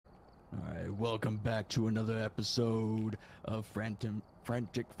welcome back to another episode of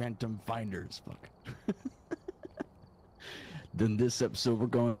Frantic Phantom Finders. Fuck. Then this episode we're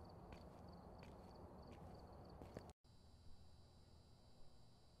going...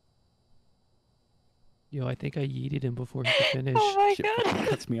 Yo, I think I yeeted him before he could finish. Oh my Shit, god. fucking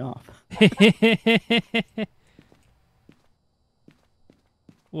cuts me off.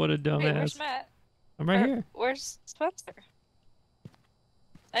 What a Wait, dumbass. where's Matt? I'm right here. Where's Spencer?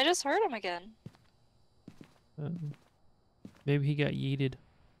 I just heard him again. Maybe he got yeeted.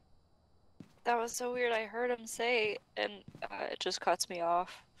 That was so weird. I heard him say, and it just cuts me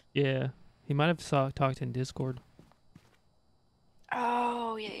off. Yeah. He might have talked in Discord.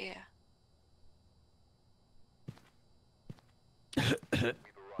 Oh, yeah.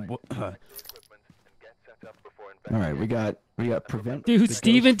 All right, we got prevent. Dude, the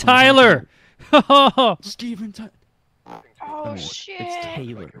Steven ghost from Tyler! hunting. Steven Tyler. Oh, It's shit.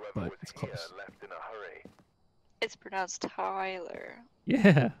 Taylor, but it's close. It's pronounced Tyler.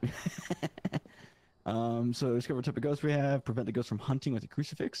 Yeah. So discover what type of ghost we have. Prevent the ghost from hunting with a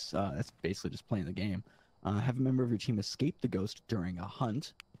crucifix. That's basically just playing the game. Have a member of your team escape the ghost during a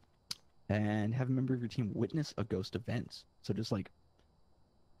hunt, and have a member of your team witness a ghost event. So just like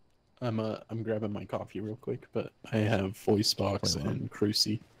I'm grabbing my coffee real quick, but I have voice box and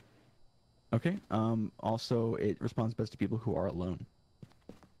Cruci. okay. Also, it responds best to people who are alone.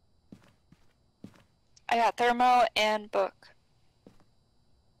 I got Thermo and Book.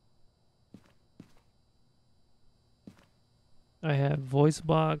 I have voice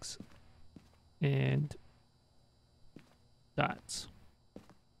box and dots.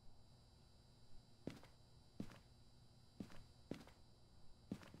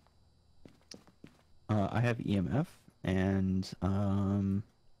 I have EMF, and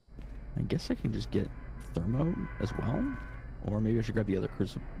I guess I can just get Thermo as well, or maybe I should grab the other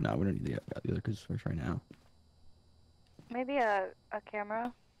crucifix. No, we don't need the other crucifix right now. Maybe a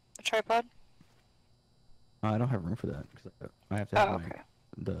camera? A tripod? I don't have room for that because I have to have Oh, my okay.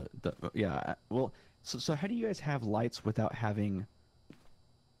 yeah. Well, so how do you guys have lights without having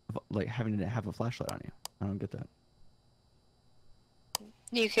having to have a flashlight on you? I don't get that.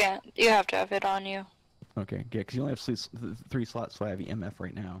 You can't. You have to have it on you. Okay, yeah, because you only have 3 slots, so I have EMF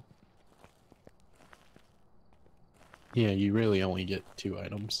right now. Yeah, you really only get 2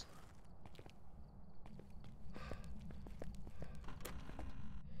 items.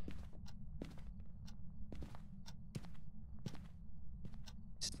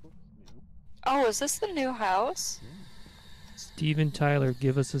 Oh, is this the new house? Steven Tyler,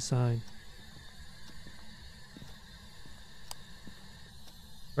 give us a sign.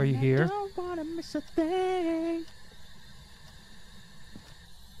 Are you here? I don't wanna miss a thing.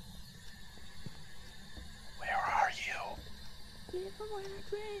 Where are you?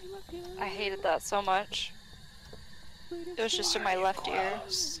 I hated that so much. It was just in my left ear.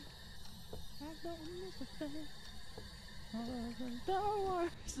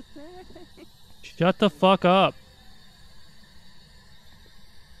 Shut the fuck up.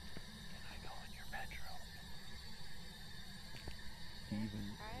 Can I go in your bedroom?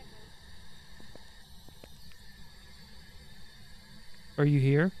 Are you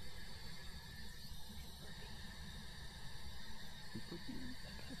here? This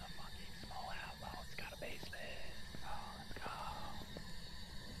is a fucking small house. Oh, it's got a basement. Oh, let's go.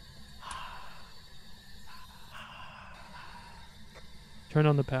 Turn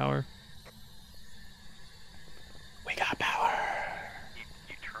on the power. We got power.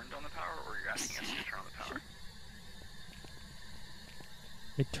 You turned on the power, or you're asking us to turn on the power?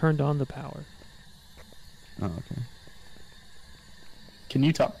 It turned on the power. Oh, okay. Can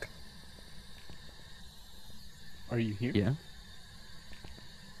you talk? Are you here? Yeah.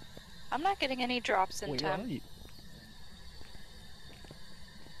 I'm not getting any drops in Where temp. are you?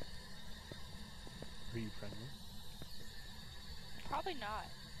 Are you friendly? Probably not.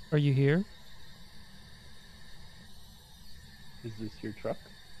 Are you here? Is this your truck?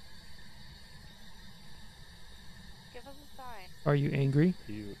 Give us a sign. Are you angry?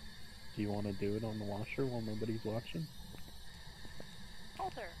 Do you want to do it on the washer while nobody's watching?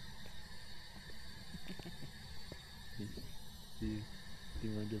 Hold her. Do you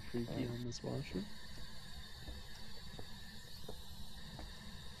want to get freaky on this washer?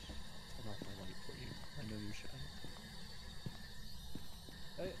 Turn off my light for you. I know you're shy.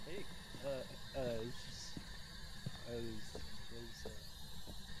 Hey, it's just, I was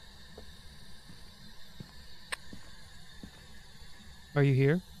Are you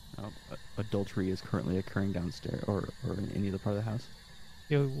here? Adultery is currently occurring downstairs, or in any other part of the house.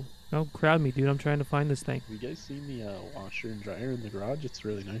 Yo, don't crowd me, dude. I'm trying to find this thing. Have you guys seen the washer and dryer in the garage? It's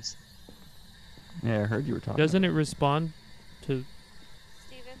really nice. Yeah, I heard you were talking. Doesn't it respond to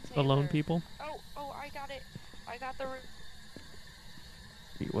Steven alone Taylor. people? Oh, I got it. I got the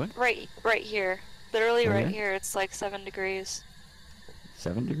Wait, what? right here. Literally Oh, right yeah? here. It's like 7 degrees.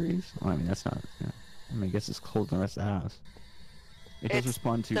 7 degrees? Well, I mean, that's not. Yeah. I mean, I guess it's cold in the rest of the house. It does It's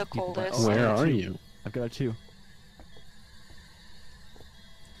respond to the people by- coldest. I Where got are two. you? I've got a 2.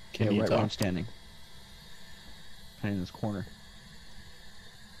 Can yeah, you right where I'm talk? standing. Kind of in this corner.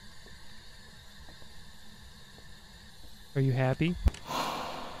 Are you happy?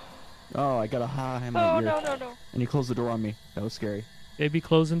 Oh, I got a ha in my Oh ear. no. And he closed the door on me. That was scary. They be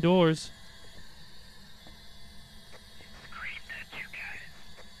closing doors. Screamed at you guys.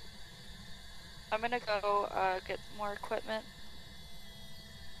 I'm gonna go get more equipment.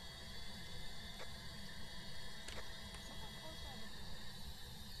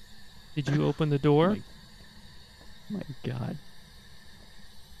 Did you open the door? Oh my god.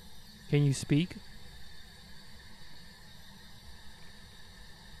 Can you speak?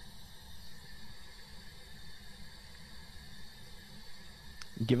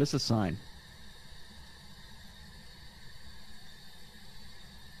 Give us a sign.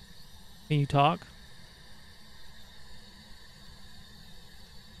 Can you talk?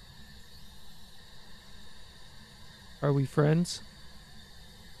 Are we friends?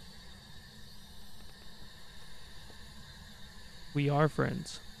 We are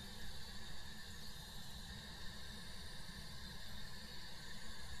friends.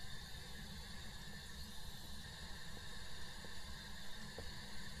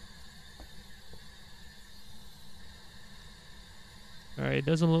 All right, it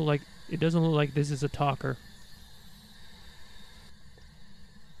doesn't look like this is a talker.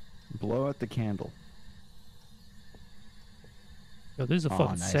 Blow out the candle. Yo, this is a Aw,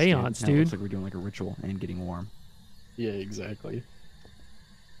 fucking nice, seance, Now it looks dude. like we're doing like a ritual and getting warm. Yeah, exactly.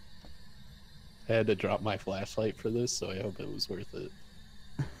 I had to drop my flashlight for this, so I hope it was worth it.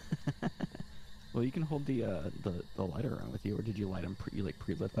 Well, you can hold the lighter around with you, or did you light them? You like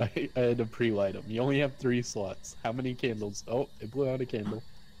pre-lit them? I had to pre-light them. You only have 3 slots. How many candles? Oh, it blew out a candle.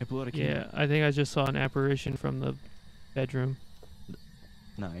 It blew out a candle. Yeah, I think I just saw an apparition from the bedroom.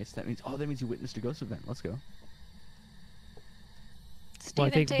 Nice. That means you witnessed a ghost event. Let's go. Well, I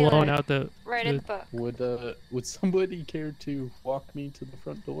Steven think Taylor, blowing out the right in the book. Would somebody care to walk me to the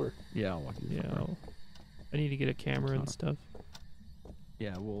front door? Yeah, I'll walk you. yeah. I need to get a camera and stuff.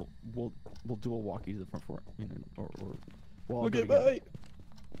 Yeah, we'll do a walkie to the front door, you know, or we'll all Look go at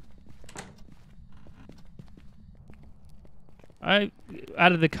together.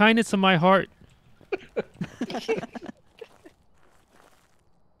 Out of the kindness of my heart.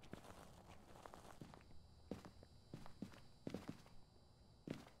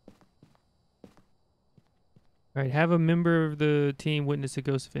 All right, have a member of the team witness a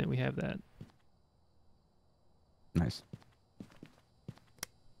ghost event. We have that. Nice.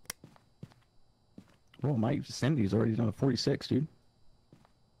 Well, my sanity's already down to 46, dude.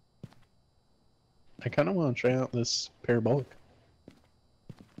 I kind of want to try out this parabolic.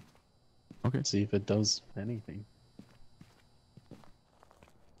 Okay. See if it does anything.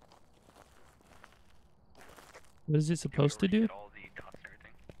 What is it supposed to do? Get all the dots and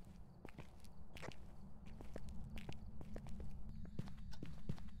everything.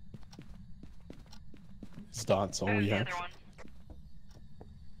 It's dots all There's we the have. other one.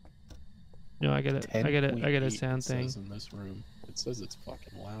 No, I got a 10.8 sound it thing. says in this room. It says it's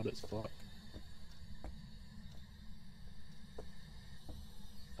fucking loud as fuck.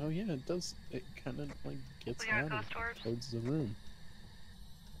 Oh yeah, it does. It kind of like gets We got louder ghost orbs. towards the room.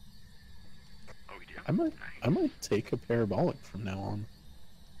 Oh, we do? I might take a parabolic from now on.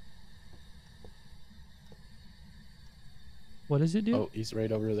 What does it do? Oh, he's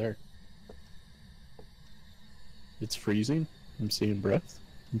right over there. It's freezing. I'm seeing breath.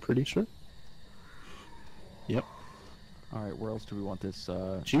 I'm pretty sure. Yep. All right, where else do we want this?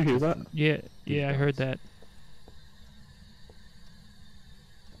 Did you hear that? Yeah, I heard that.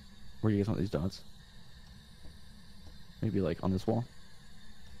 Where do you guys want these dots? Maybe like on this wall.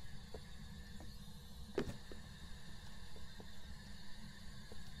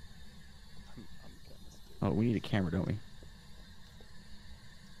 Oh, we need a camera, don't we?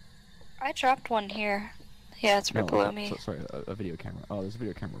 I dropped one here. Yeah, it's right below me. Sorry, a video camera. Oh, there's a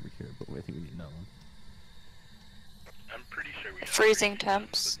video camera over here, but I think we need another one. I'm pretty sure we have Freezing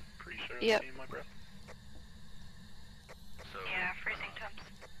temps. but pretty sure Yep. I'm seeing my breath. So, Yeah, freezing temps.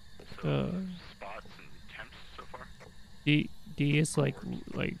 so spots and temps so far? D is like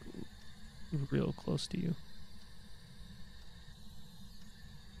real close to you.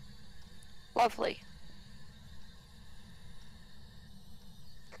 Lovely.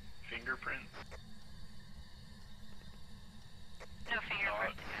 fingerprints. No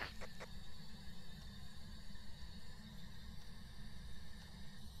fingerprints.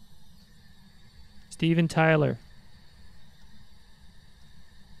 Steven Tyler.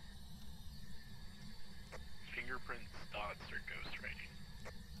 Fingerprints, dots, or ghost writing.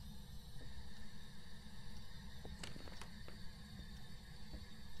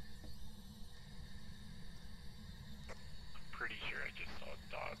 I'm pretty sure I just saw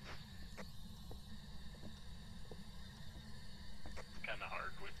dots. It's kind of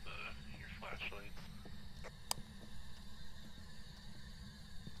hard with your flashlights.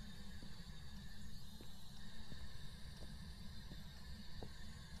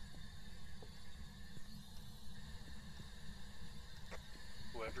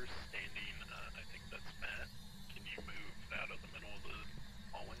 Whoever's standing, I think that's Matt. Can you move out of the middle of the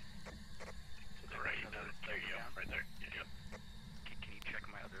hallway? To the right. There you go. Right there. Yep. Can you check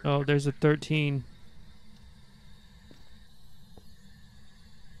my other? Oh, there's a 13.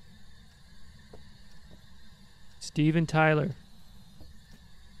 Steven Tyler.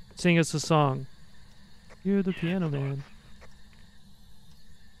 Sing us a song. You're the piano man.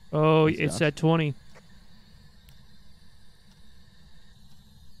 Oh, Thanks, it's Josh. at 20.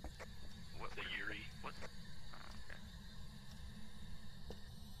 What the Yuri? What's? Oh, okay.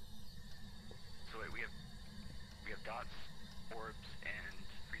 So wait, we have dots, orbs, and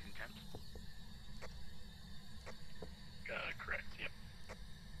freezing temps. Correct. Yep.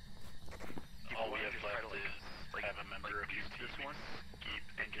 All we have left is have a member of your team escape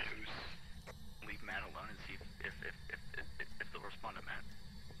and just leave Matt alone and see if they'll respond to Matt.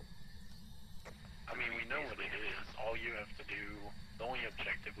 I mean, we know what it is. All you have to do, the only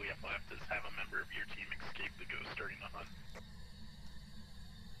objective we have left is have a member of your team escape the ghost during the hunt.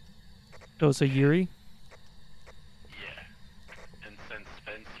 Oh, so Yuri? Yeah. And since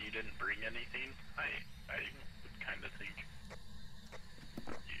Spence, you didn't bring anything, I would kind of think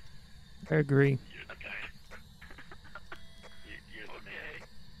I agree. you're the guy. You're the man.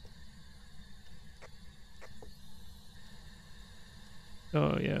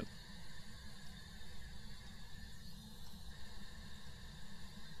 Oh, yeah.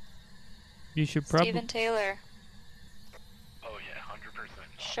 You should probably... Steven Taylor, Oh yeah, 100%.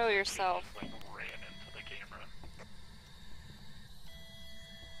 show yourself. Just, like, ran into the camera.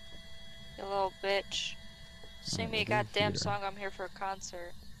 You little bitch. Sing me a over goddamn here. song. I'm here for a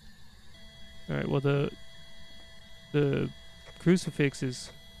concert. All right, well, the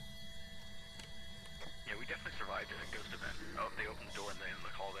crucifixes. Yeah, we definitely survived a ghost event. Oh, they opened the door in the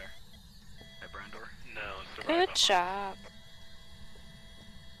hall there. That brown door? No, survived. Good job.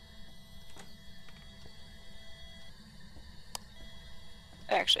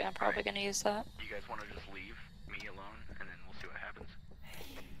 Actually, I'm probably gonna use that. You guys want to just leave me alone, and then we'll see what happens?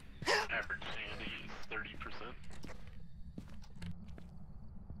 Average sanity is 30%.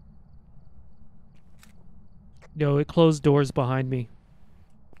 No, it closed doors behind me.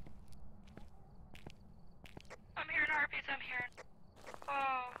 I'm hearing heartbeats. I'm hearing.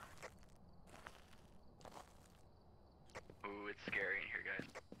 Oh. Ooh, it's scary in here, guys.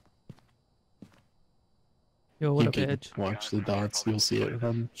 Yo, what You up, can Edge? watch the dots, you'll see it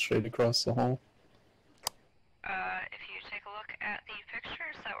run straight across the hall. If you take a look at the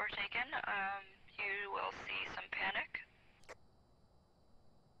pictures that were taken, you will see some panic.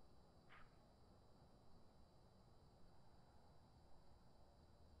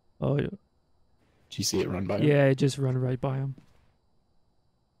 Oh, yeah. Did you see it run by? Yeah, it just run right by him.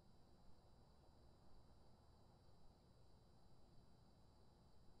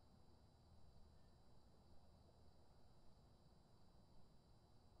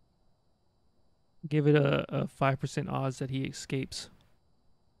 Give it a 5% odds that he escapes.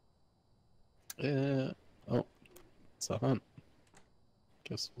 Oh, it's a hunt.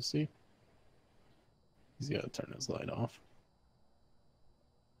 Guess we'll see. He's gotta turn his light off.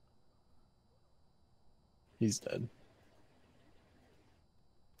 He's dead.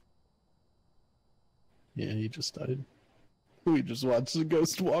 Yeah, he just died. We just watched the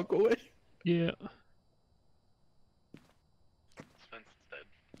ghost walk away. Yeah. Spence is dead.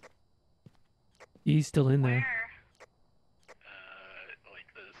 He's still in there. Where? Like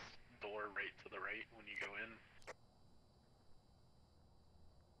this door right to the right when you go in.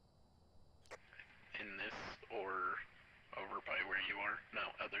 In this, or over by where you are. No,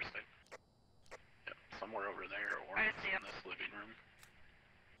 other side. Yep, somewhere over there, or I it's see in him. this living room.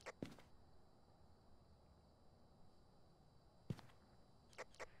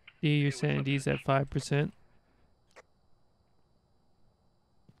 D, your what's up, sanity's at Edge? 5%.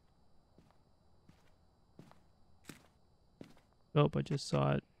 Oh, I just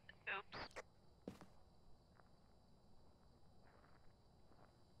saw it. Oops.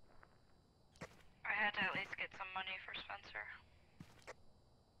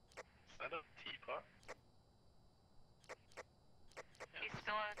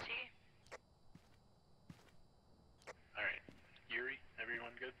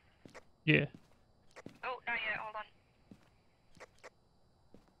 Yeah. Oh, not yet. Hold on.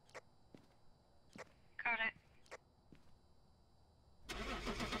 Got it.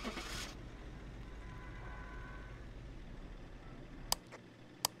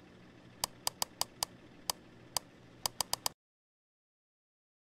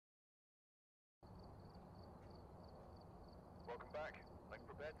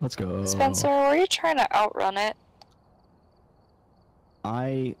 Let's go. Spencer, were you trying to outrun it?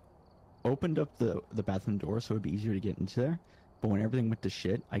 I opened up the bathroom door so it'd be easier to get into there, but when everything went to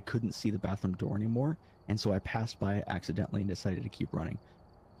shit, I couldn't see the bathroom door anymore, and so I passed by it accidentally and decided to keep running.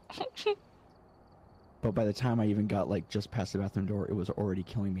 But by the time I even got like just past the bathroom door, it was already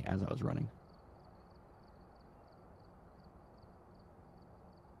killing me as I was running.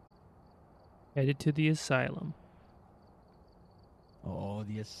 Headed to the asylum. Oh,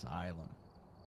 the asylum.